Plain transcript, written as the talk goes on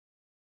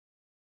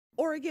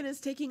Oregon is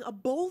taking a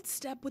bold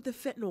step with the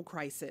fentanyl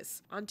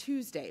crisis. On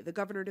Tuesday, the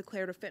governor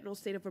declared a fentanyl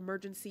state of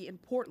emergency in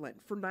Portland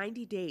for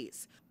 90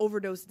 days.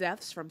 Overdose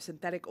deaths from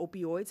synthetic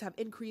opioids have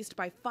increased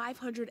by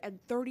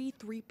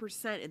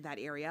 533% in that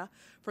area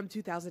from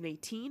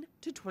 2018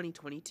 to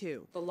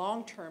 2022. The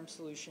long-term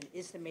solution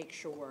is to make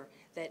sure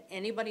that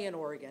anybody in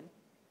Oregon,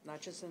 not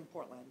just in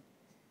Portland,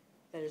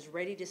 that is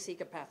ready to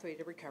seek a pathway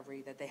to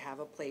recovery, that they have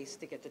a place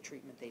to get the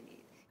treatment they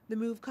need. The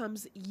move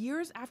comes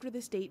years after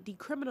the state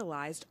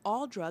decriminalized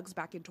all drugs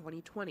back in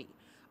 2020.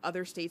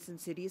 Other states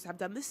and cities have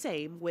done the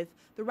same, with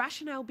the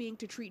rationale being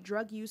to treat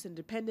drug use and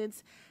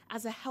dependence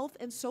as a health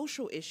and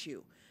social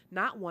issue,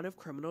 not one of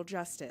criminal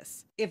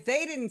justice. If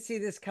they didn't see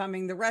this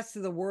coming, the rest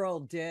of the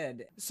world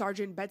did.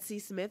 Sergeant Betsy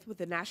Smith with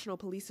the National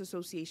Police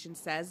Association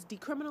says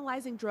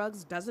decriminalizing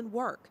drugs doesn't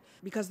work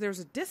because there's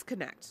a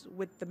disconnect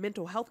with the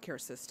mental health care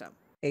system.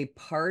 A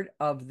part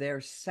of their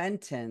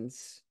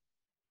sentence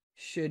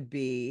should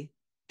be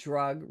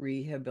drug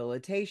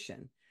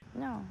rehabilitation.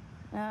 No,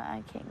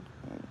 I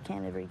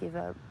can't ever give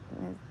up.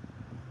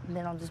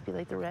 Then I'll just be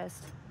like the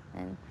rest,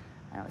 and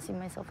I don't see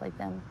myself like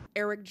them.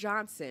 Eric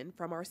Johnson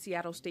from our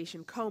Seattle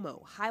station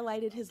Como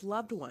highlighted his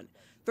loved one,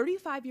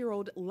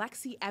 35-year-old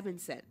Lexi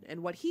Evanson,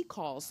 and what he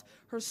calls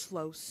her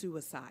slow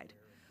suicide.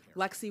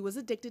 Lexi was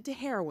addicted to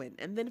heroin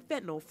and then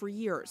fentanyl for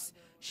years.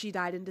 She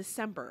died in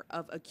December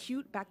of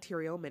acute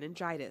bacterial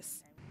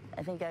meningitis.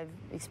 I think I've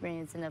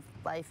experienced enough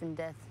life and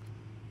death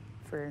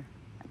for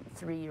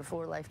 3 or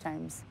 4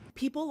 lifetimes.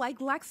 People like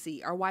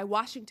Lexi are why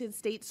Washington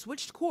state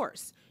switched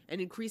course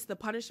and increased the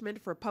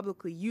punishment for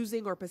publicly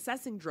using or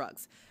possessing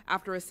drugs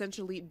after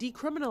essentially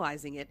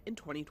decriminalizing it in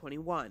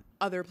 2021.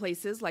 Other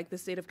places like the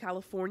state of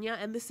California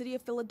and the city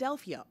of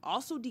Philadelphia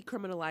also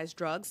decriminalized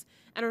drugs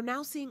and are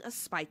now seeing a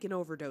spike in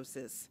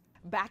overdoses.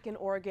 Back in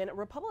Oregon,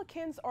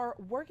 Republicans are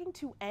working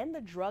to end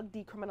the drug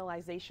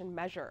decriminalization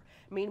measure.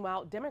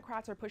 Meanwhile,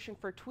 Democrats are pushing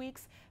for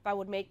tweaks that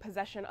would make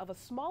possession of a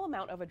small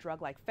amount of a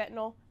drug like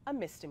fentanyl a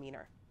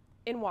misdemeanor.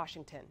 In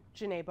Washington,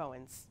 Janae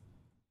Bowens.